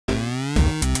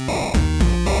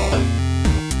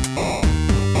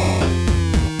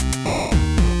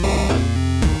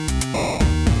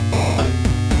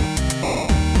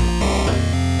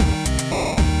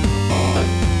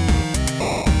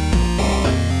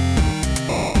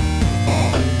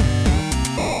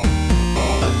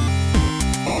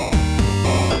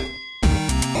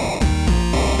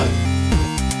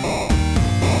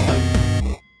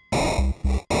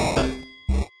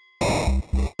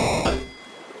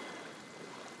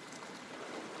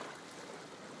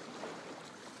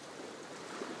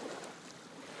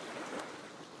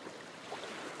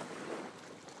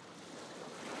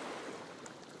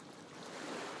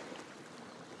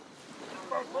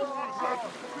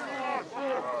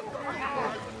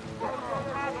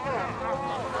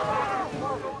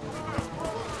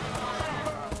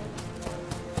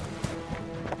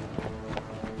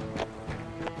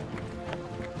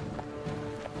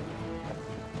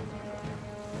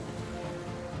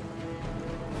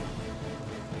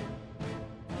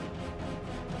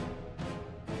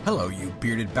Hello, you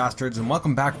bearded bastards, and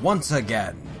welcome back once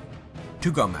again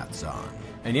to Gomathzon.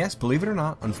 And yes, believe it or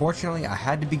not, unfortunately I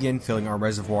had to begin filling our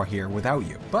reservoir here without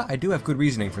you. But I do have good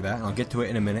reasoning for that, and I'll get to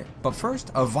it in a minute. But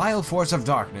first, a vile force of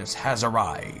darkness has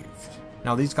arrived.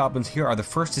 Now these goblins here are the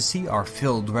first to see our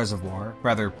filled reservoir.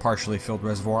 Rather, partially filled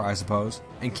reservoir, I suppose.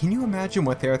 And can you imagine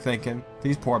what they're thinking?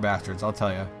 These poor bastards, I'll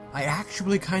tell you. I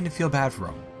actually kind of feel bad for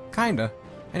them. Kinda.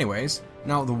 Anyways,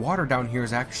 now the water down here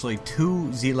is actually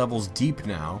 2 Z levels deep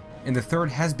now, and the third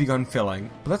has begun filling,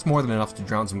 but that's more than enough to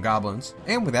drown some goblins.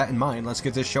 And with that in mind, let's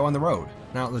get this show on the road.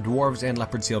 Now the dwarves and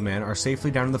leopard seal man are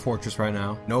safely down in the fortress right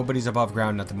now. Nobody's above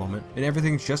ground at the moment, and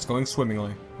everything's just going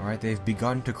swimmingly. Alright, they've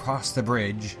begun to cross the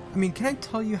bridge. I mean, can I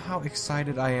tell you how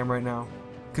excited I am right now?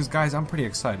 Because guys, I'm pretty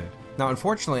excited. Now,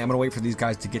 unfortunately, I'm going to wait for these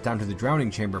guys to get down to the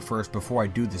drowning chamber first before I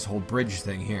do this whole bridge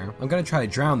thing here. I'm going to try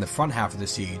to drown the front half of the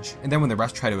siege, and then when the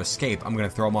rest try to escape, I'm going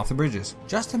to throw them off the bridges,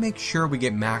 just to make sure we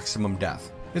get maximum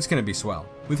death. It's going to be swell.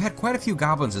 We've had quite a few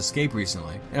goblins escape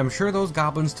recently, and I'm sure those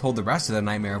goblins told the rest of the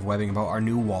Nightmare of Webbing about our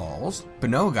new walls, but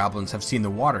no goblins have seen the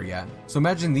water yet. So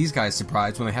imagine these guys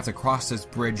surprised when they have to cross this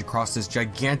bridge across this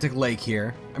gigantic lake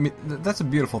here. I mean, that's a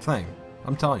beautiful thing.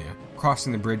 I'm telling you.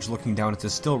 Crossing the bridge, looking down at the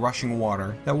still rushing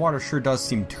water. That water sure does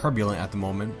seem turbulent at the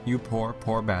moment. You poor,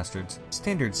 poor bastards.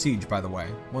 Standard siege, by the way.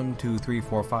 1, 2, 3,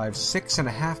 4, 5,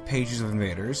 6.5 pages of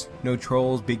invaders. No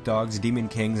trolls, big dogs, demon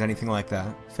kings, anything like that.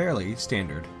 Fairly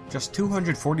standard. Just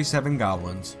 247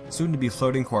 goblins. Soon to be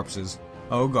floating corpses.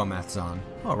 Oh, Gomathzon.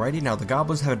 Alrighty, now the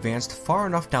goblins have advanced far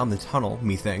enough down the tunnel,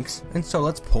 methinks. And so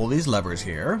let's pull these levers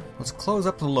here. Let's close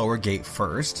up the lower gate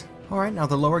first. Alright, now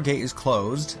the lower gate is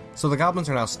closed, so the goblins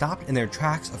are now stopped in their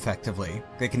tracks effectively.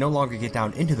 They can no longer get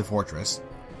down into the fortress,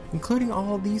 including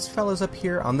all these fellas up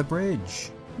here on the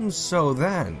bridge. So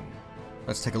then,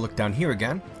 let's take a look down here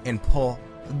again, and pull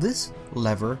this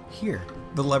lever here.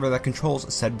 The lever that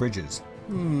controls said bridges.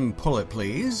 Pull it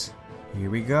please. Here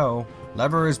we go.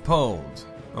 Lever is pulled.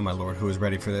 Oh my lord, who is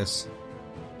ready for this?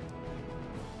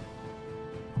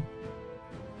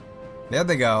 There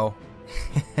they go.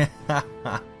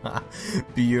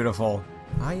 Beautiful.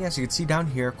 Yes, you can see down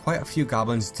here quite a few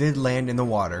goblins did land in the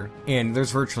water, and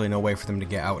there's virtually no way for them to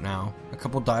get out now. A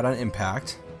couple died on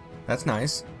impact. That's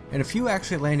nice. And a few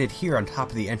actually landed here on top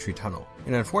of the entry tunnel.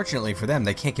 And unfortunately for them,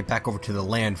 they can't get back over to the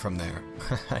land from there.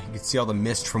 You can see all the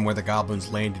mist from where the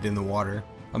goblins landed in the water.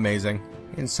 Amazing.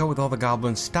 And so with all the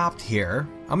goblins stopped here,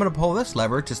 I'm going to pull this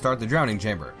lever to start the drowning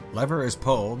chamber. Lever is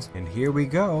pulled, and here we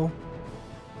go.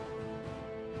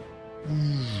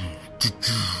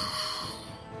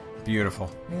 Beautiful.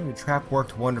 And the trap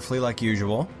worked wonderfully like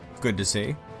usual. Good to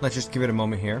see. Let's just give it a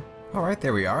moment here. Alright,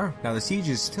 there we are. Now the siege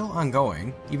is still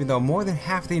ongoing, even though more than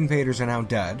half the invaders are now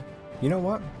dead. You know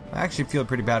what? I actually feel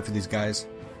pretty bad for these guys.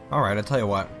 Alright, I'll tell you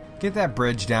what. Get that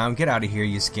bridge down. Get out of here,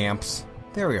 you scamps.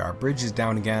 There we are. Bridge is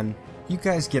down again. You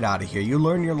guys get out of here. You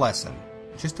learn your lesson.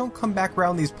 Just don't come back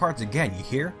around these parts again, you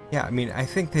hear? Yeah, I mean, I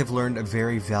think they've learned a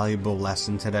very valuable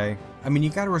lesson today. I mean, you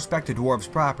gotta respect a dwarf's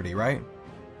property, right?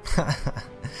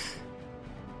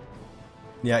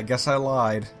 Yeah, I guess I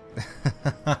lied.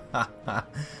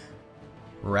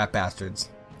 Rat bastards.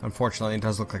 Unfortunately, it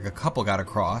does look like a couple got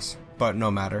across, but no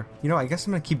matter. You know, I guess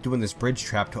I'm gonna keep doing this bridge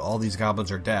trap till all these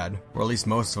goblins are dead, or at least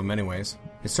most of them anyways.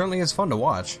 It certainly is fun to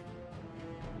watch.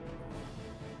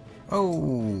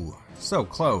 Oh, so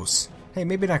close. Hey,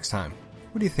 maybe next time.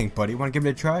 What do you think, buddy? Want to give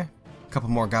it a try? A couple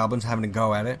more goblins having a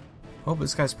go at it. Oh,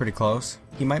 this guy's pretty close.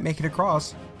 He might make it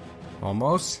across.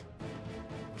 Almost.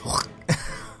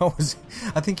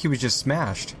 I think he was just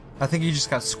smashed. I think he just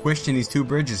got squished in these 2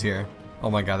 bridges here. Oh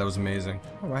my god, that was amazing.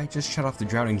 Alright, just shut off the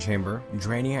drowning chamber,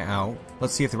 draining it out.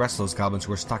 Let's see if the rest of those goblins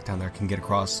who are stuck down there can get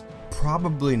across.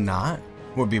 Probably not,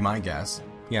 would be my guess.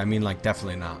 Yeah, I mean, like,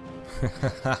 definitely not.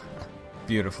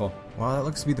 Beautiful. Well, that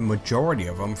looks to be the majority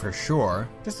of them for sure.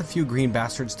 Just a few green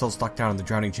bastards still stuck down in the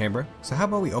drowning chamber. So how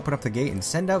about we open up the gate and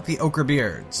send out the ochre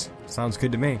beards? Sounds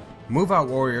good to me. Move out,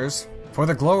 warriors, for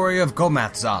the glory of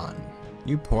Gomathzon.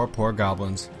 You poor, poor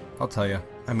goblins. I'll tell you.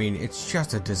 I mean, it's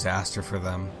just a disaster for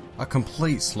them. A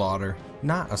complete slaughter.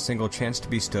 Not a single chance to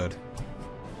be stood.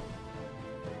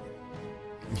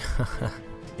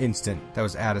 Instant. That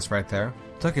was Addis right there.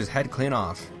 Took his head clean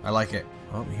off. I like it.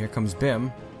 Oh, here comes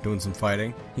Bim. Doing some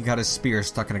fighting. He got his spear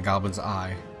stuck in a goblin's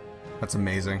eye. That's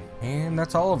amazing. And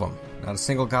that's all of them. Not a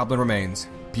single goblin remains.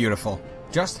 Beautiful.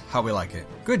 Just how we like it.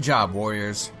 Good job,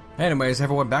 warriors. Anyways,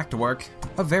 everyone back to work.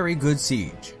 A very good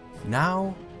siege.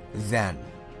 Now, then.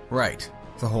 Right,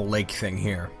 the whole lake thing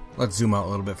here. Let's zoom out a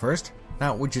little bit first.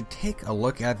 Now, would you take a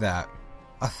look at that?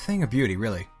 A thing of beauty,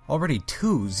 really. Already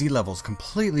 2 Z levels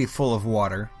completely full of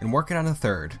water, and working on a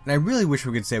 3rd. And I really wish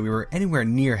we could say we were anywhere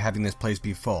near having this place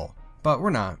be full. But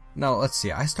we're not. Now, let's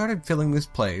see, I started filling this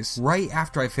place right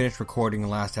after I finished recording the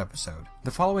last episode. The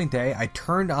following day, I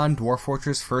turned on Dwarf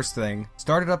Fortress first thing,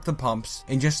 started up the pumps,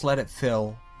 and just let it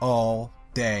fill all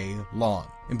day long.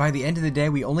 And by the end of the day,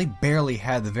 we only barely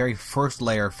had the very first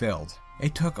layer filled.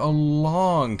 It took a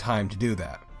long time to do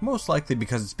that. Most likely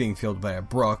because it's being filled by a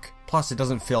brook, plus it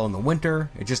doesn't fill in the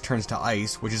winter, it just turns to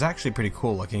ice, which is actually pretty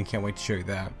cool looking, can't wait to show you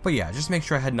that. But yeah, just to make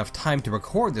sure I had enough time to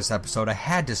record this episode, I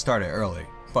had to start it early.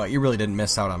 But you really didn't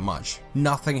miss out on much.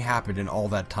 Nothing happened in all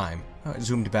that time.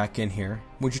 Zoomed back in here.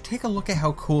 Would you take a look at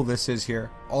how cool this is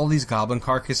here? All these goblin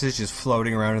carcasses just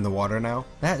floating around in the water now.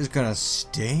 That is gonna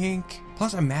stink.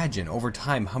 Plus imagine, over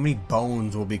time, how many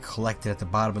bones will be collected at the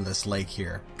bottom of this lake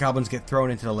here. Goblins get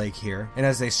thrown into the lake here, and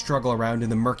as they struggle around in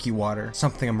the murky water,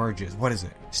 something emerges. What is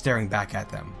it? Staring back at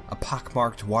them. A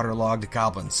pockmarked, waterlogged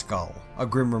goblin skull. A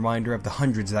grim reminder of the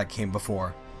hundreds that came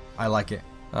before. I like it.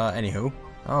 Anywho.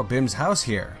 Oh, Bim's house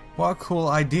here. What a cool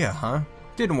idea, huh?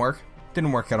 Didn't work.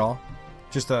 Didn't work at all.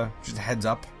 Just a heads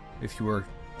up. If you were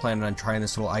planning on trying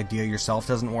this little idea yourself,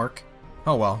 doesn't work.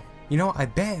 Oh well. You know, I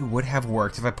bet it would have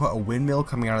worked if I put a windmill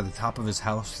coming out of the top of his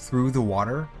house through the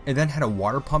water, and then had a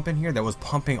water pump in here that was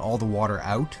pumping all the water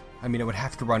out. I mean, it would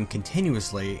have to run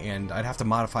continuously, and I'd have to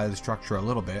modify the structure a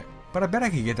little bit. But I bet I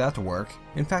could get that to work.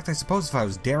 In fact, I suppose if I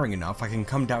was daring enough, I can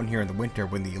come down here in the winter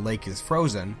when the lake is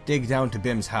frozen, dig down to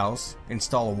Bim's house,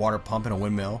 install a water pump and a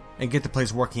windmill, and get the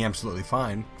place working absolutely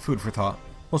fine. Food for thought.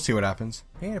 We'll see what happens.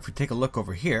 And if we take a look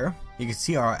over here, you can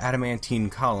see our adamantine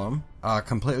column,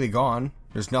 completely gone.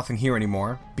 There's nothing here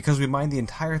anymore, because we mined the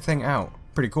entire thing out.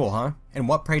 Pretty cool, huh? And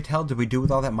what, pray tell, did we do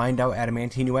with all that mined out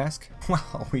adamantine, you ask?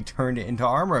 Well, we turned it into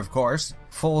armor, of course.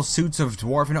 Full suits of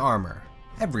dwarven armor.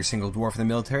 Every single dwarf in the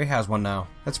military has one now.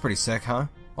 That's pretty sick, huh?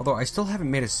 Although I still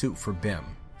haven't made a suit for Bim.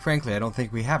 Frankly, I don't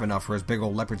think we have enough for his big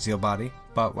old leopard seal body,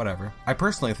 but whatever. I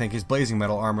personally think his blazing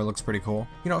metal armor looks pretty cool.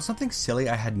 You know, something silly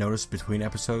I had noticed between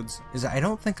episodes is that I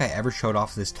don't think I ever showed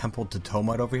off this temple to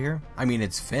Tomud over here. I mean,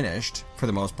 it's finished, for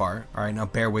the most part. Alright, now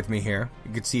bear with me here.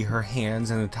 You can see her hands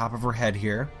and the top of her head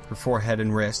here, her forehead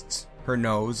and wrists, her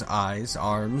nose, eyes,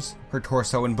 arms, her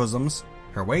torso and bosoms,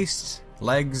 her waist,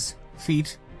 legs,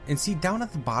 feet. And see, down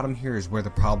at the bottom here is where the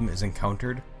problem is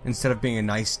encountered. Instead of being a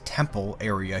nice temple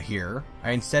area here,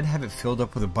 I instead have it filled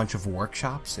up with a bunch of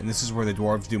workshops, and this is where the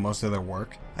dwarves do most of their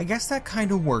work. I guess that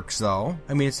kind of works though.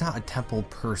 I mean, it's not a temple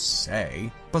per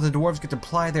se, but the dwarves get to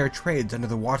ply their trades under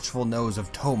the watchful nose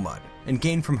of Tomud, and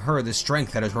gain from her the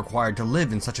strength that is required to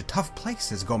live in such a tough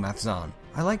place as Gomathzon.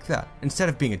 I like that. Instead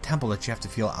of being a temple that you have to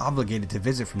feel obligated to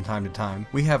visit from time to time,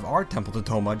 we have our temple to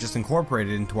Tomud just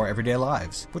incorporated into our everyday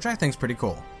lives, which I think is pretty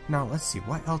cool. Now let's see,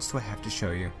 what else do I have to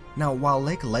show you? Now, while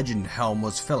Lake Legendhelm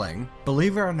was filling,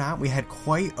 believe it or not, we had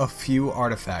quite a few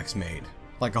artifacts made.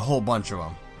 Like a whole bunch of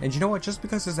them. And you know what, just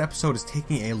because this episode is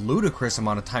taking a ludicrous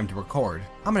amount of time to record,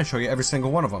 I'm going to show you every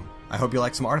single one of them. I hope you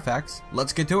like some artifacts.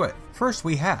 Let's get to it. First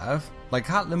we have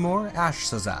Lycat Lemur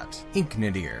Ashsazat,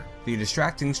 Inknadir, the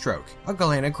Distracting Stroke, a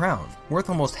Galena Crown, worth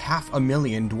almost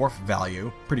 500,000 dwarf value.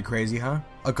 Pretty crazy, huh?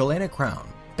 A Galena Crown,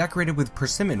 decorated with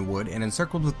persimmon wood and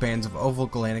encircled with bands of oval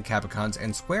Galena Capicons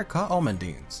and square-cut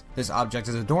almandines. This object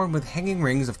is adorned with hanging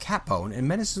rings of cat bone and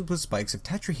menaces with spikes of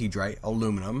tetrahedrite,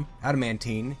 aluminum,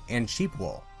 adamantine, and sheep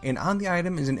wool. And on the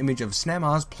item is an image of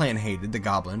Snamaz Planhated the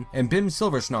Goblin and Bim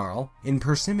Silversnarl in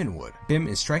persimmon wood. Bim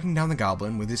is striking down the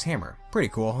goblin with his hammer. Pretty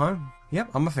cool, huh?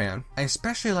 Yep, I'm a fan. I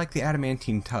especially like the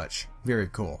adamantine touch. Very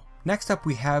cool. Next up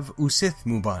we have Usith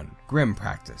Muban, Grim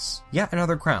Practice. Yet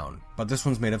another crown, but this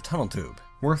one's made of tunnel tube.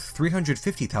 Worth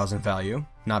 350,000 value.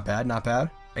 Not bad, not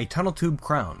bad. A tunnel tube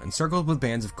crown encircled with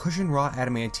bands of cushioned raw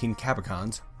adamantine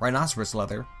capicons, rhinoceros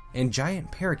leather, and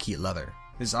giant parakeet leather.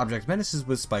 This object menaces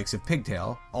with spikes of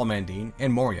pigtail, almandine,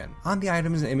 and morion. On the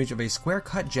item is an image of a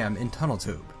square-cut gem in tunnel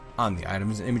tube. On the item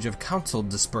is an image of council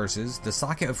disperses, the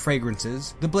socket of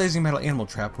fragrances, the blazing metal animal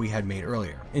trap we had made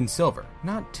earlier, in silver.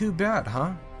 Not too bad,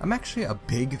 huh? I'm actually a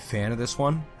big fan of this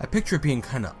one. I picture it being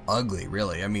kinda ugly,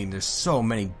 really. I mean, there's so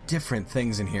many different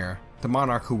things in here. The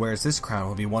monarch who wears this crown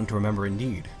will be one to remember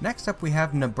indeed. Next up we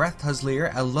have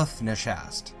Nabrethuzlir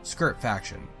Eluth-Nashast, Skirt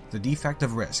Faction, the Defect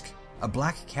of Risk, a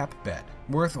black cap bed,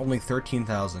 worth only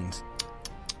 13,000.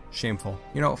 Shameful.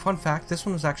 You know, fun fact, this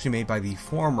one was actually made by the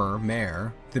former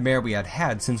mayor, the mayor we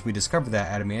had since we discovered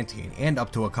that adamantine, and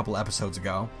up to a couple episodes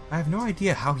ago. I have no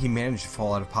idea how he managed to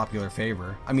fall out of popular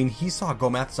favor. I mean, he saw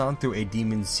Gomathzon through a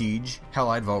demon siege. Hell,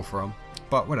 I'd vote for him.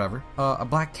 But whatever. A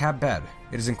black cap bed.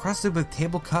 It is encrusted with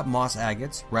table-cut moss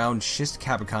agates, round schist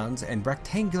capicons, and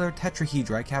rectangular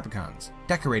tetrahedrite capicons,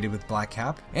 decorated with black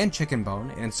cap and chicken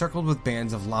bone, and encircled with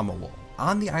bands of llama wool.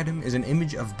 On the item is an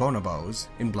image of bonobos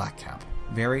in black cap.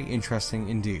 Very interesting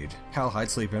indeed. Hell, I'd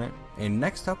sleep in it. And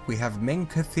next up, we have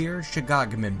Menkathir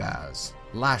Shagagminbaz.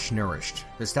 Lash Nourished.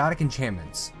 The Static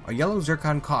Enchantments. A yellow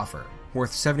zircon coffer,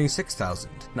 worth 76,000.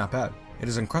 Not bad. It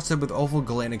is encrusted with oval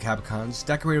galena capicons,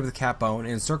 decorated with cap bone,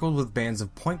 and encircled with bands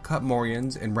of point-cut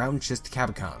morions and round schist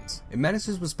capicons. It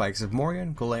menaces with spikes of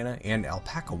morion, galena, and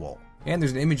alpaca wool. And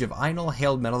there's an image of Einol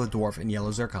Hailed Metal the Dwarf in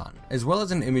yellow zircon, as well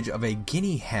as an image of a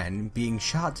guinea hen being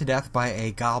shot to death by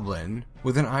a goblin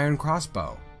with an iron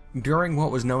crossbow during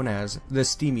what was known as the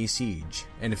Steamy Siege.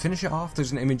 And to finish it off,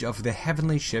 there's an image of the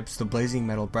heavenly ships, the blazing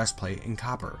metal breastplate in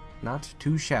copper. Not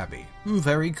too shabby.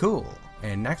 Very cool.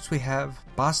 And next we have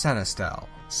Basanistel,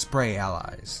 Spray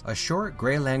Allies, a short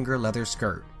grey langer leather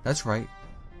skirt. That's right,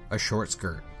 a short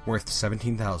skirt, worth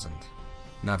 17,000.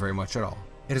 Not very much at all.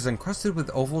 It is encrusted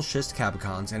with oval schist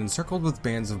capicons and encircled with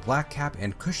bands of black cap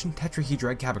and cushioned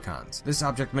tetrahedrite capicons. This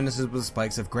object menaces with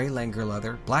spikes of grey langer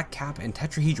leather, black cap, and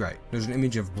tetrahedrite. There's an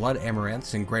image of blood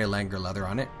amaranths and grey langer leather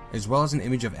on it, as well as an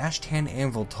image of Ashtan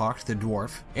Anvil Talked the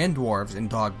dwarf and dwarves in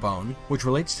dog bone, which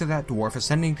relates to that dwarf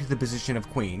ascending to the position of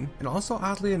queen. And also,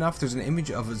 oddly enough, there's an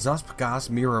image of Zuspgas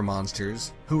Mirror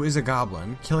Monsters, who is a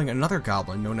goblin, killing another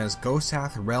goblin known as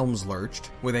Gosath Realms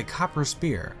Lurched with a copper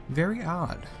spear. Very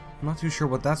odd. I'm not too sure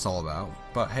what that's all about,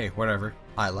 but hey, whatever.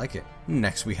 I like it.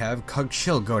 Next we have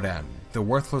Kruggsmash, the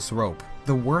Worthless Rope.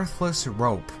 The Worthless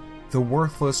Rope. The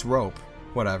Worthless Rope.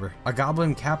 Whatever. A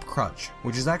goblin cap crutch,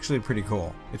 which is actually pretty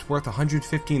cool. It's worth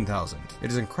 115,000. It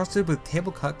is encrusted with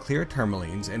table-cut clear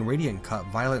tourmalines and radiant-cut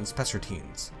violet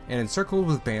spessartines, and encircled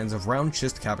with bands of round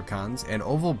schist capicons and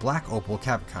oval black opal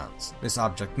capicons. This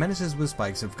object menaces with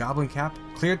spikes of goblin cap,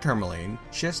 clear tourmaline,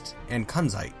 schist, and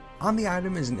kunzite. On the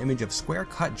item is an image of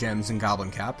square-cut gems in Goblin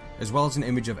Cap, as well as an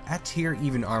image of Atir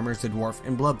Even Armors the Dwarf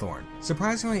in Bloodthorn.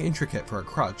 Surprisingly intricate for a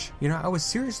crutch. You know, I was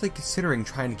seriously considering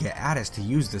trying to get Addis to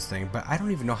use this thing, but I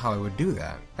don't even know how I would do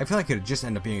that. I feel like it would just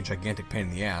end up being a gigantic pain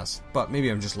in the ass, but maybe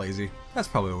I'm just lazy. That's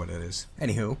probably what it is.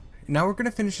 Anywho, now we're gonna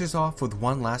finish this off with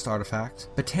one last artifact.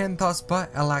 Batanthos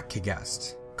But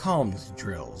Elakigest. Calmed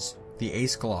Drills. The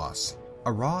Ace Gloss.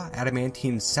 A raw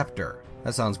adamantine scepter.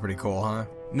 That sounds pretty cool, huh?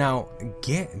 Now,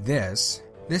 get this.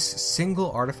 This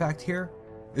single artifact here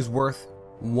is worth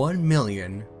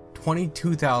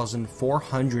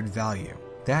 1,022,400 value.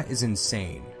 That is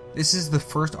insane. This is the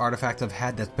first artifact I've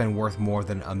had that's been worth more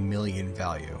than 1,000,000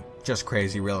 value. Just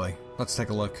crazy, really. Let's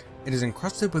take a look. It is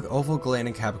encrusted with oval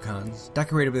galena capicons,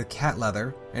 decorated with cat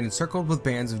leather, and encircled with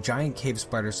bands of giant cave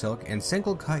spider silk and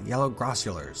single-cut yellow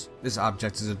grossulars. This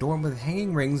object is adorned with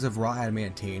hanging rings of raw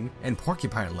adamantine and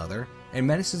porcupine leather, and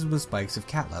menaces with spikes of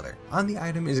cat leather. On the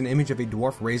item is an image of a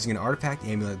dwarf raising an artifact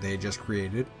amulet they had just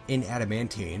created in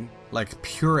adamantine, like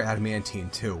pure adamantine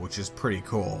too, which is pretty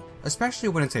cool. Especially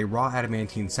when it's a raw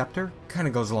adamantine scepter, kinda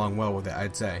goes along well with it,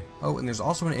 I'd say. Oh, and there's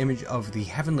also an image of the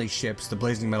heavenly ships, the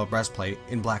blazing metal breastplate,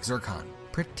 in black zircon.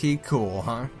 Pretty cool,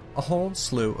 huh? A whole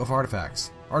slew of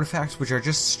artifacts. Artifacts which are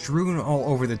just strewn all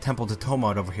over the Temple to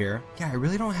Tomod over here. Yeah, I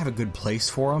really don't have a good place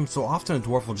for them, so often a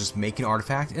dwarf will just make an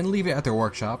artifact and leave it at their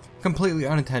workshop. Completely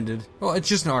unattended. Well, it's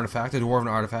just an artifact, a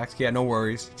dwarven artifact. Yeah, no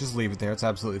worries. Just leave it there, it's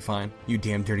absolutely fine. You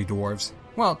damn dirty dwarves.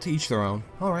 Well, to each their own.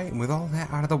 Alright, and with all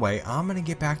that out of the way, I'm gonna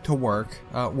get back to work.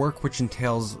 Work which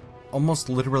entails almost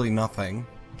literally nothing.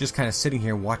 Just kind of sitting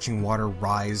here watching water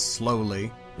rise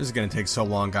slowly. This is gonna take so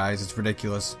long, guys, it's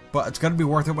ridiculous. But it's gonna be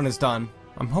worth it when it's done.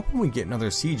 I'm hoping we get another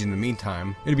siege in the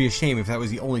meantime. It'd be a shame if that was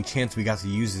the only chance we got to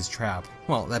use this trap.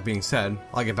 Well, that being said,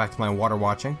 I'll get back to my water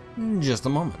watching in just a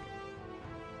moment.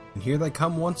 And here they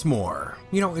come once more.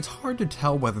 You know, it's hard to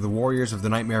tell whether the warriors of the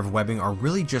Nightmare of Webbing are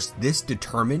really just this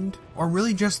determined, or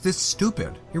really just this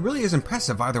stupid. It really is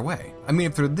impressive either way. I mean,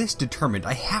 if they're this determined,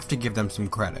 I have to give them some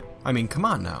credit. I mean, come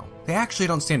on now. They actually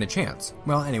don't stand a chance.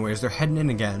 Well, anyways, they're heading in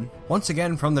again. Once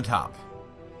again from the top.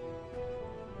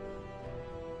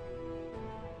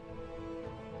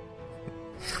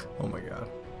 Oh my god.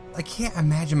 I can't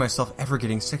imagine myself ever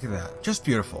getting sick of that. Just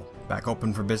beautiful. Back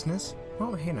open for business?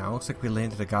 Well, hey now, looks like we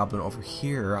landed a goblin over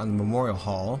here on the Memorial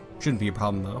Hall. Shouldn't be a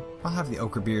problem though. I'll have the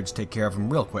Ochre Beards take care of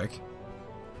him real quick.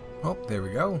 Oh, there we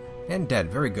go. And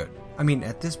dead, very good. I mean,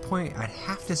 at this point, I'd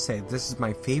have to say this is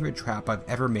my favorite trap I've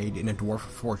ever made in a dwarf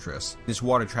fortress. This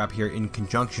water trap here in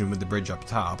conjunction with the bridge up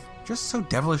top. Just so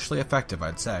devilishly effective,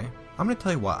 I'd say. I'm gonna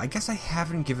tell you what, I guess I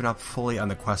haven't given up fully on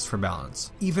the quest for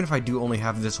balance. Even if I do only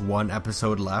have this one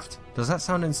episode left. Does that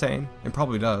sound insane? It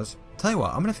probably does. Tell you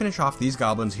what, I'm gonna finish off these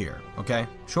goblins here, okay?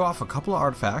 Show off a couple of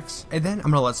artifacts, and then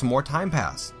I'm gonna let some more time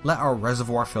pass. Let our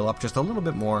reservoir fill up just a little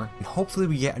bit more, and hopefully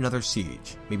we get another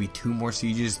siege. Maybe 2 more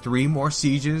sieges, 3 more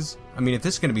sieges. I mean, if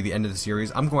this is gonna be the end of the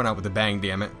series, I'm going out with a bang,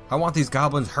 damn it. I want these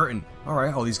goblins hurting.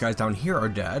 Alright, all these guys down here are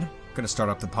dead. Gonna start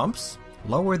up the pumps,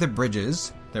 lower the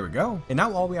bridges. There we go. And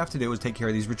now all we have to do is take care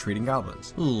of these retreating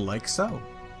goblins. Like so.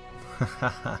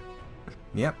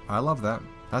 Yep, I love that.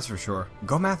 That's for sure.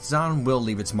 Gomathzon will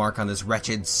leave its mark on this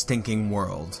wretched, stinking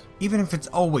world. Even if it's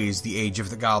always the age of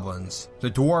the goblins.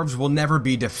 The dwarves will never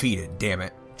be defeated, damn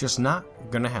it. Just not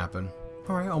gonna happen.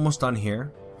 Alright, almost done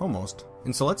here. Almost.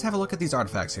 And so let's have a look at these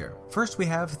artifacts here. First we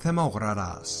have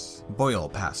Themoraras, Boil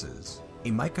Passes.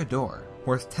 A mica door,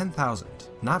 worth 10,000.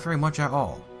 Not very much at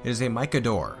all. It is a mica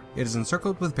door. It is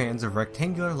encircled with bands of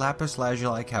rectangular lapis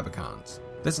lazuli cabicons.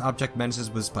 This object menaces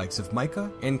with spikes of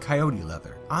mica and coyote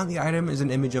leather. On the item is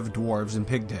an image of dwarves and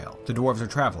pigtail. The dwarves are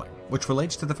traveling, which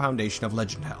relates to the foundation of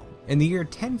Legendhelm. In the year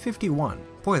 1051,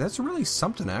 boy, that's really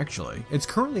something actually. It's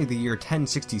currently the year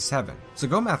 1067, so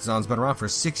Gomathzon's been around for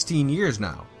 16 years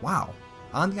now. Wow.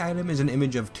 On the item is an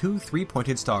image of 2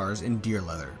 3-pointed stars in deer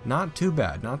leather. Not too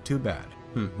bad, not too bad.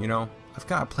 You know, I've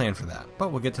got a plan for that,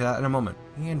 but we'll get to that in a moment.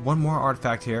 And one more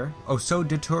artifact here. Oso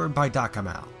deterred by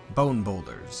Dakamal. Bone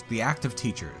boulders, the active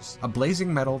teachers, a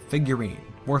blazing metal figurine,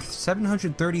 worth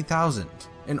 730,000.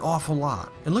 An awful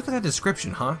lot. And look at that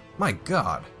description, huh? My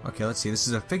god. Okay, let's see. This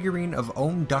is a figurine of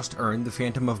Ohm Dust Urn, the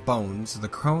Phantom of Bones, the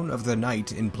Crone of the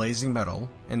Night in blazing metal,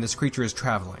 and this creature is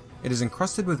traveling. It is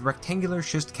encrusted with rectangular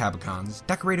schist cabicons,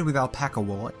 decorated with alpaca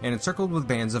wool, and encircled with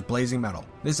bands of blazing metal.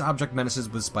 This object menaces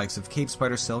with spikes of cape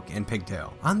spider silk and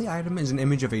pigtail. On the item is an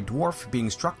image of a dwarf being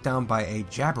struck down by a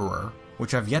jabberer,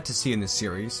 which I've yet to see in this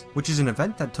series, which is an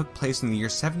event that took place in the year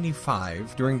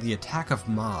 75 during the attack of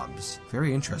mobs.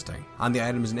 Very interesting. On the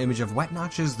item is an image of Wet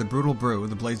Notches, the Brutal Brew,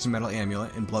 the blazing metal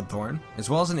amulet in Bloodthorn, as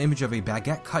well as an image of a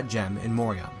baguette cut gem in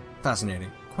Morion.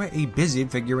 Fascinating. Quite a busy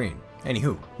figurine.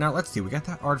 Anywho, now let's see, we got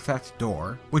that artifact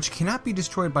door, which cannot be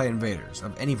destroyed by invaders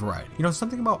of any variety. You know,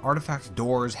 something about artifact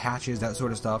doors, hatches, that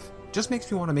sort of stuff, just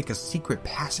makes me want to make a secret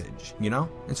passage, you know?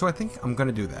 And so I think I'm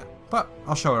gonna do that. But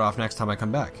I'll show it off next time I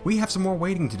come back. We have some more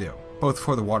waiting to do, both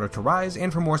for the water to rise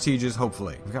and for more sieges,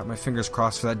 hopefully. I've got my fingers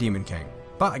crossed for that Demon King.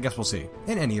 But I guess we'll see.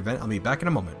 In any event, I'll be back in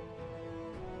a moment.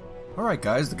 Alright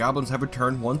guys, the goblins have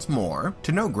returned once more,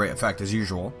 to no great effect as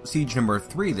usual. Siege number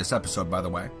 3 this episode, by the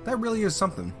way. That really is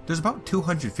something. There's about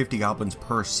 250 goblins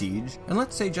per siege, and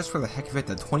let's say just for the heck of it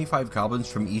that 25 goblins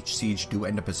from each siege do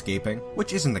end up escaping,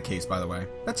 which isn't the case by the way.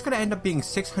 That's gonna end up being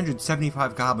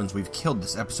 675 goblins we've killed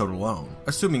this episode alone.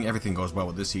 Assuming everything goes well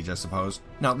with this siege, I suppose.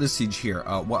 Now this siege here,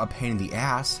 what a pain in the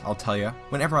ass, I'll tell ya.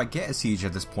 Whenever I get a siege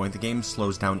at this point, the game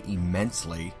slows down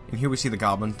immensely. And here we see the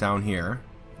goblins down here.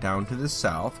 Down to the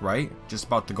south, right? Just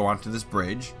about to go onto this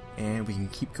bridge. And we can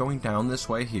keep going down this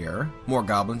way here. More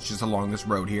goblins just along this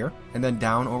road here. And then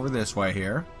down over this way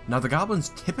here. Now the goblins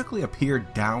typically appear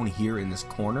down here in this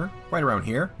corner, right around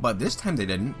here. But this time they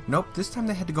didn't. Nope, this time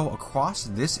they had to go across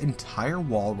this entire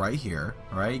wall right here.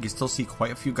 Alright, you can still see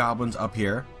quite a few goblins up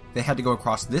here. They had to go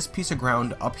across this piece of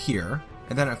ground up here.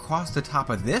 And then across the top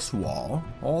of this wall,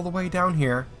 all the way down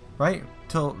here, right?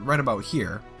 Till right about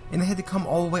here. And they had to come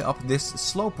all the way up this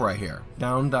slope right here.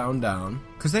 Down, down, down.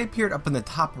 Because they appeared up in the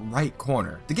top right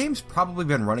corner. The game's probably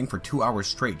been running for 2 hours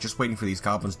straight just waiting for these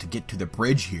goblins to get to the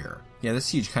bridge here. Yeah, this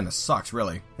siege kinda sucks,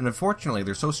 really. And unfortunately,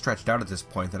 they're so stretched out at this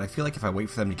point that I feel like if I wait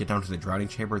for them to get down to the drowning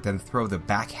chamber, then throw the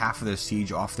back half of the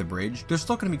siege off the bridge, there's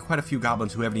still gonna be quite a few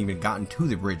goblins who haven't even gotten to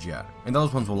the bridge yet. And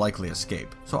those ones will likely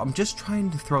escape. So I'm just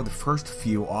trying to throw the first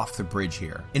few off the bridge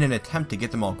here, in an attempt to get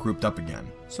them all grouped up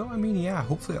again. So, I mean, yeah,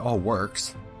 hopefully it all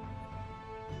works.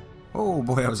 Oh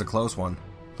boy, that was a close one.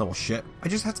 Little shit. I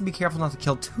just have to be careful not to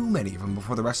kill too many of them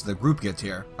before the rest of the group gets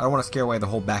here. I don't want to scare away the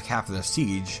whole back half of the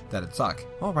siege. That'd suck.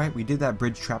 Alright, we did that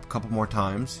bridge trap a couple more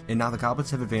times, and now the goblins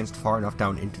have advanced far enough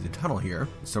down into the tunnel here.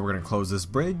 So we're gonna close this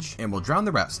bridge, and we'll drown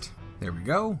the rest. There we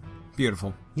go.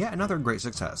 Beautiful. Yeah, another great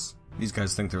success. These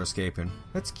guys think they're escaping.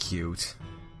 That's cute.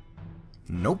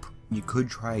 Nope. You could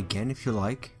try again if you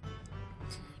like.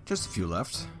 Just a few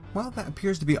left. Well, that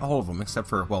appears to be all of them, except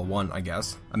for, well, one, I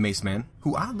guess. A mace man,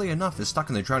 who oddly enough is stuck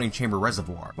in the drowning chamber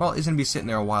reservoir. Well, he's gonna be sitting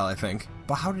there a while, I think.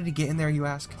 But how did he get in there, you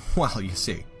ask? Well, you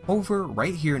see. Over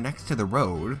right here next to the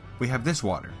road, we have this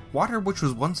water. Water which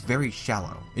was once very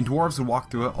shallow, and dwarves would walk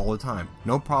through it all the time.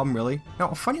 No problem really. Now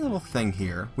a funny little thing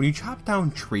here, when you chop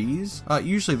down trees,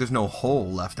 usually there's no hole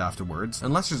left afterwards,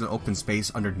 unless there's an open space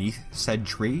underneath said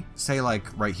tree, say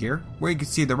like right here, where you can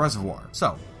see the reservoir.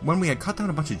 So, when we had cut down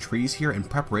a bunch of trees here in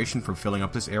preparation for filling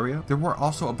up this area, there were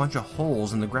also a bunch of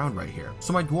holes in the ground right here.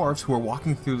 So my dwarves who were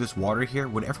walking through this water here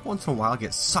would every once in a while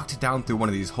get sucked down through one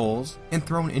of these holes and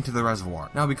thrown into the reservoir.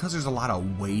 Now because there's a lot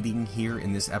of waiting here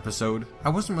in this episode, I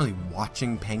wasn't really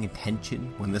watching, paying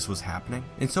attention when this was happening,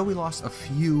 and so we lost a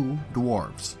few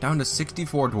dwarves, down to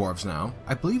 64 dwarves now.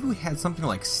 I believe we had something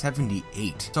like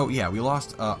 78. So yeah, we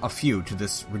lost a few to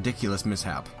this ridiculous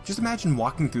mishap. Just imagine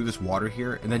walking through this water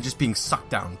here and then just being sucked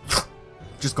down.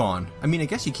 Just gone. I mean, I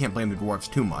guess you can't blame the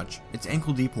dwarves too much. It's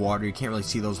ankle deep water, you can't really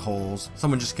see those holes.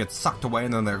 Someone just gets sucked away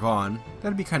and then they're gone.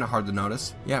 That'd be kind of hard to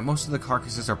notice. Yeah, most of the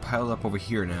carcasses are piled up over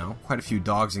here now. Quite a few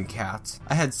dogs and cats.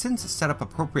 I had since set up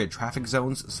appropriate traffic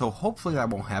zones, so hopefully that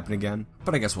won't happen again.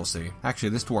 But I guess we'll see. Actually,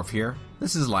 this dwarf here,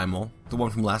 this is Lymel, the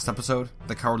one from last episode.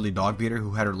 The cowardly dog beater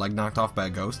who had her leg knocked off by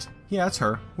a ghost. Yeah, it's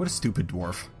her. What a stupid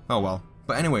dwarf. Oh well.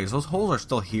 But anyways, those holes are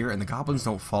still here and the goblins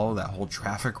don't follow that whole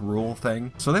traffic rule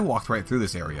thing. So they walked right through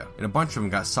this area and a bunch of them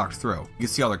got sucked through. You can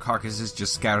see all their carcasses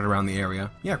just scattered around the area.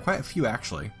 Yeah, quite a few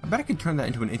actually. I bet I could turn that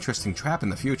into an interesting trap in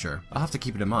the future. I'll have to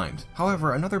keep it in mind.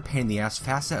 However, another pain in the ass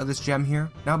facet of this gem here.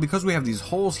 Now because we have these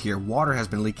holes here, water has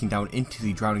been leaking down into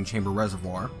the drowning chamber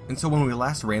reservoir. And so when we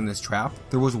last ran this trap,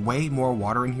 there was way more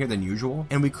water in here than usual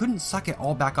and we couldn't suck it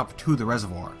all back up to the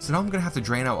reservoir. So now I'm gonna have to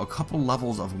drain out a couple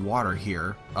levels of water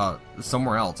here,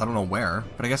 somewhere else. I don't know where,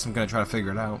 but I guess I'm gonna try to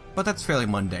figure it out. But that's fairly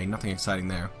mundane, nothing exciting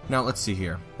there. Now let's see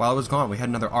here. While I was gone, we had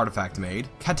another artifact made.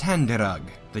 Katandirug,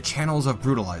 the Channels of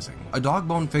Brutalizing. A dog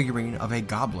bone figurine of a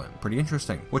goblin. Pretty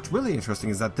interesting. What's really interesting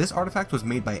is that this artifact was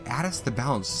made by Ageless the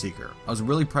Balance Seeker. I was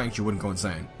really praying she wouldn't go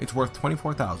insane. It's worth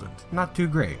 24,000. Not too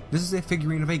great. This is a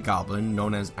figurine of a goblin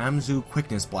known as Amzu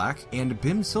Quickness Black and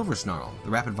Bim Silver Snarl,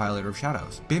 the Rapid Violator of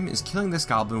Shadows. Bim is killing this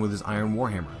goblin with his iron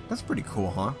warhammer. That's pretty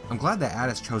cool, huh? I'm glad that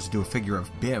Ageless chose to do a figure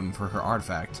of Bim for her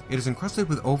artifact. It is encrusted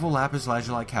with oval lapis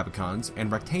lazuli capicons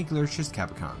and rectangular schist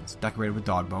capicons, decorated with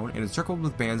dog bone and encircled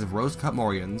with bands of rose-cut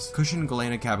morions, cushioned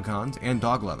galena capicons, and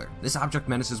dog leather. This object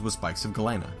menaces with spikes of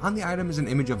galena. On the item is an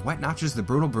image of Wet Notches the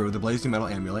Brutal Brew, the Blazing Metal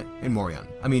Amulet, and Morion.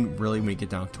 I mean, really, when you get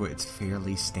down to it, it's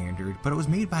fairly standard, but it was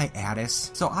made by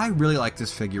Ageless, so I really like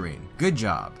this figurine. Good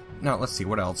job. Now, let's see,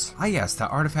 what else? Ah yes,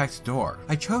 that artifact door.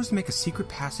 I chose to make a secret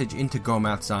passage into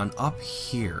Gomathzon up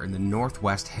here in the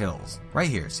northwest hills. Right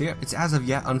here, see it? It's as of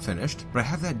yet unfinished, but I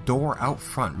have that door out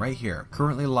front right here,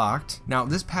 currently locked. Now,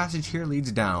 this passage here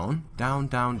leads down, down,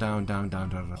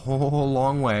 a whole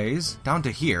long ways, down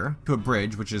to here, to a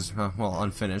bridge, which is, well,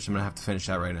 unfinished. I'm gonna have to finish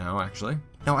that right now, actually.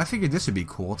 Now, I figured this would be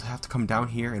cool to have to come down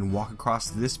here and walk across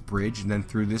this bridge and then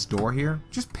through this door here.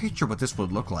 Just picture what this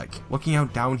would look like. Looking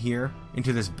out down here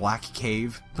into this black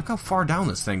cave. Look how far down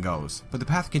this thing goes. But the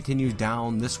path continues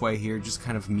down this way here, just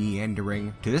kind of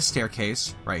meandering to this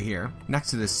staircase right here,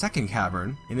 next to this second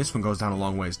cavern, and this one goes down a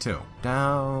long ways too.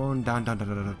 Down,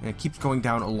 and it keeps going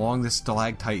down along this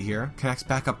stalactite here, connects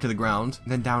back up to the ground,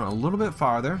 then down a little bit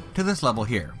farther to this level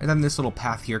here. And then this little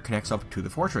path here connects up to the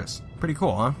fortress. Pretty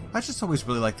cool, huh? I just always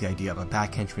really like the idea of a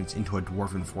back entrance into a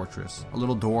dwarven fortress. A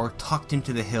little door tucked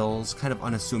into the hills, kind of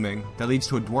unassuming, that leads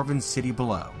to a dwarven city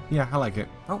below. Yeah, I like it.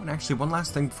 Oh, and actually one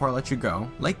last thing before I let you go.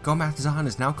 Lake Gomathzon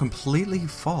is now completely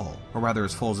full. Or rather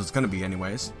as full as it's gonna be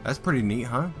anyways. That's pretty neat,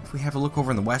 huh? If we have a look over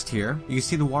in the west here, you can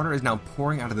see the water is now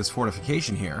pouring out of this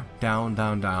fortification here. Down,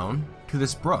 to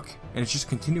this brook, and it's just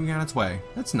continuing on its way.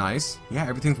 That's nice. Yeah,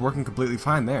 everything's working completely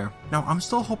fine there. Now, I'm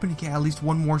still hoping to get at least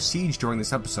one more siege during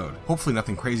this episode. Hopefully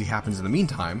nothing crazy happens in the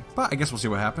meantime, but I guess we'll see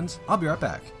what happens. I'll be right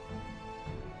back.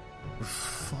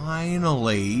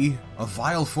 Finally, a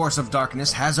vile force of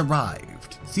darkness has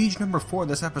arrived. Siege number 4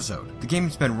 this episode. The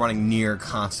game's been running near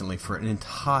constantly for an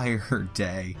entire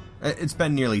day. It's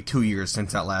been nearly 2 years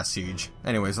since that last siege.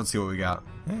 Anyways, let's see what we got.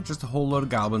 Just a whole load of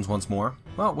goblins once more.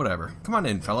 Well, whatever. Come on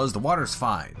in, fellas, the water's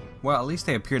fine. Well, at least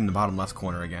they appeared in the bottom left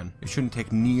corner again. It shouldn't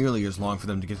take nearly as long for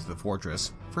them to get to the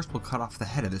fortress. First, we'll cut off the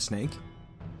head of the snake.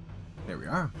 There we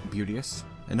are. Beauteous.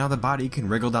 And now the body can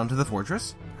wriggle down to the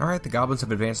fortress. Alright, the goblins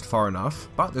have advanced far enough,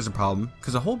 but there's a problem,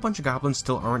 because a whole bunch of goblins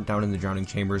still aren't down in the drowning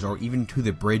chambers or even to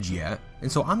the bridge yet.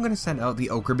 And so I'm going to send out the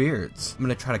Ochre Beards. I'm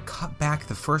going to try to cut back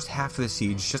the first half of the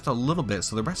siege just a little bit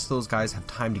so the rest of those guys have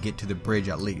time to get to the bridge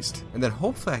at least. And then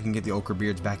hopefully I can get the Ochre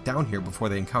Beards back down here before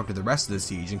they encounter the rest of the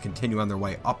siege and continue on their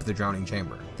way up the drowning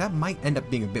chamber. That might end up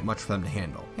being a bit much for them to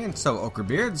handle. And so, Ochre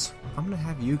Beards, I'm going to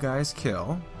have you guys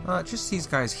kill just these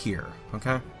guys here,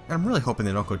 okay? And I'm really hoping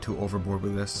they don't go too overboard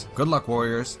with this. Good luck,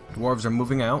 warriors. Dwarves are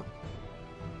moving out.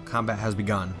 Combat has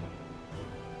begun.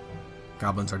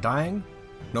 Goblins are dying.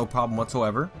 No problem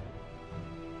whatsoever.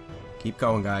 Keep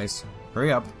going, guys.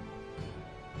 Hurry up.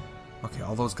 Okay,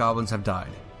 all those goblins have died.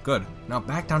 Good. Now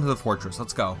back down to the fortress.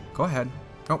 Let's go. Go ahead.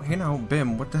 Oh, hey now,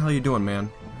 Bim. What the hell are you doing, man?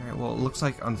 Alright, well, it looks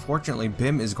like, unfortunately,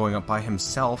 Bim is going up by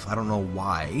himself. I don't know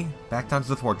why. Back down to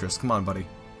the fortress. Come on, buddy.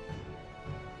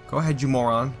 Go ahead, you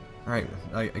moron. Alright,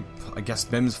 I guess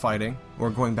Bim's fighting. We're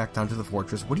going back down to the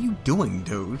fortress. What are you doing,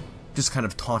 dude? Just kind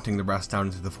of taunting the rest down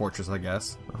into the fortress, I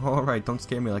guess. Alright, don't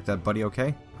scare me like that, buddy,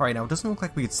 okay? Alright, now it doesn't look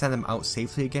like we could send them out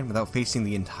safely again without facing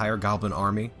the entire goblin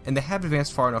army. And they have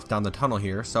advanced far enough down the tunnel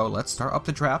here, so let's start up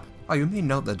the trap. Oh, you may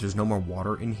note that there's no more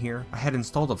water in here. I had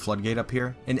installed a floodgate up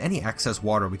here, and any excess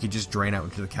water we could just drain out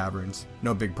into the caverns.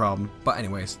 No big problem. But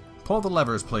anyways, pull the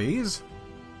levers, please.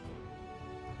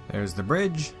 There's the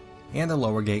bridge, and the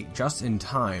lower gate just in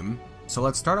time. So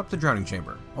let's start up the drowning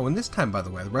chamber. Oh, and this time, by the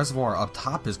way, the reservoir up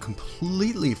top is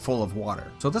completely full of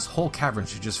water. So this whole cavern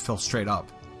should just fill straight up.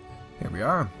 Here we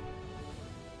are.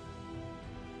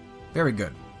 Very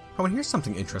good. Oh, and here's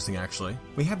something interesting, actually.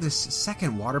 We have this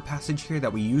second water passage here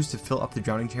that we used to fill up the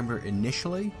drowning chamber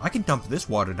initially. I can dump this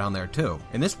water down there, too.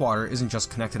 And this water isn't just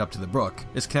connected up to the brook.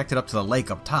 It's connected up to the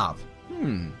lake up top.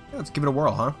 Yeah, let's give it a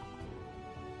whirl, huh?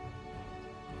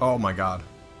 Oh my god.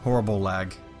 Horrible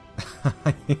lag.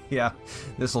 Yeah,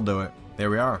 this'll do it. There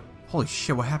we are. Holy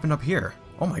shit, what happened up here?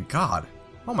 Oh my god.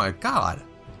 Oh my god.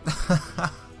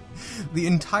 The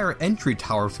entire entry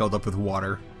tower filled up with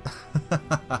water.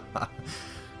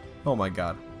 Oh my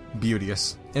god.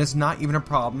 Beauteous. And it's not even a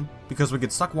problem, because we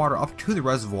could suck water up to the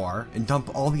reservoir and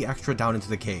dump all the extra down into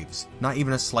the caves. Not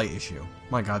even a slight issue.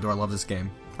 My god, do I love this game.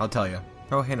 I'll tell you.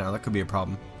 Oh, hey now, that could be a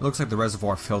problem. It looks like the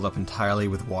reservoir filled up entirely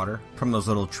with water from those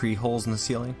little tree holes in the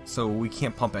ceiling, so we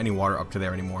can't pump any water up to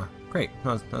there anymore. Great.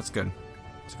 No, that's good.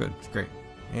 It's good. It's great.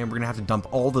 And we're gonna have to dump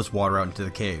all this water out into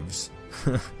the caves.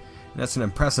 That's an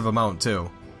impressive amount, too.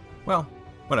 Well,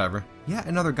 whatever. Yet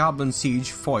another goblin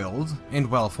siege foiled, and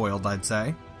well foiled, I'd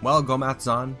say. Well,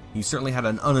 Gomathzon, you certainly had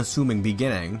an unassuming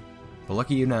beginning, but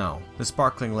look at you now. The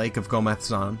sparkling lake of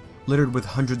Gomathzon, littered with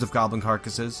hundreds of goblin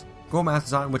carcasses.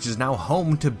 Gomathzon, which is now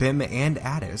home to Bim and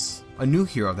Addis, a new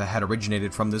hero that had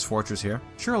originated from this fortress here.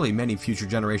 Surely many future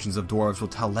generations of dwarves will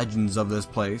tell legends of this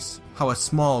place, how a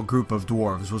small group of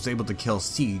dwarves was able to kill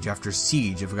siege after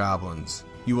siege of goblins.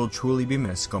 You will truly be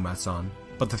missed, Gomathzon.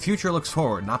 But the future looks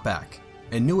forward, not back.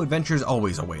 And new adventures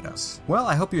always await us. Well,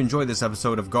 I hope you enjoyed this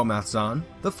episode of Gomathzon,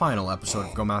 the final episode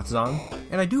of Gomathzon,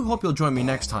 and I do hope you'll join me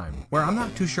next time, where I'm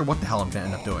not too sure what the hell I'm gonna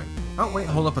end up doing. Oh wait,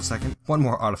 hold up a second. One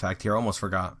more artifact here, almost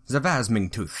forgot.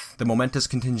 Zavazming Tooth, the Momentous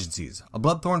Contingencies, a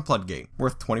Bloodthorn Floodgate,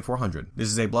 worth 2,400. This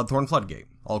is a Bloodthorn Floodgate.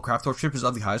 All craft workshop is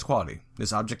of the highest quality.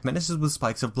 This object menaces with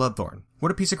spikes of bloodthorn.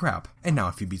 What a piece of crap. And now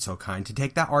if you'd be so kind to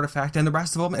take that artifact and the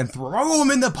rest of them and throw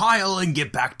them in the pile and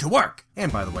get back to work.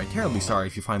 And by the way, terribly sorry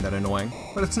if you find that annoying,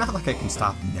 but it's not like I can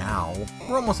stop now.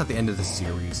 We're almost at the end of the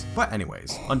series. But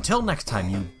anyways, until next time,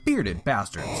 you bearded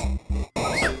bastards.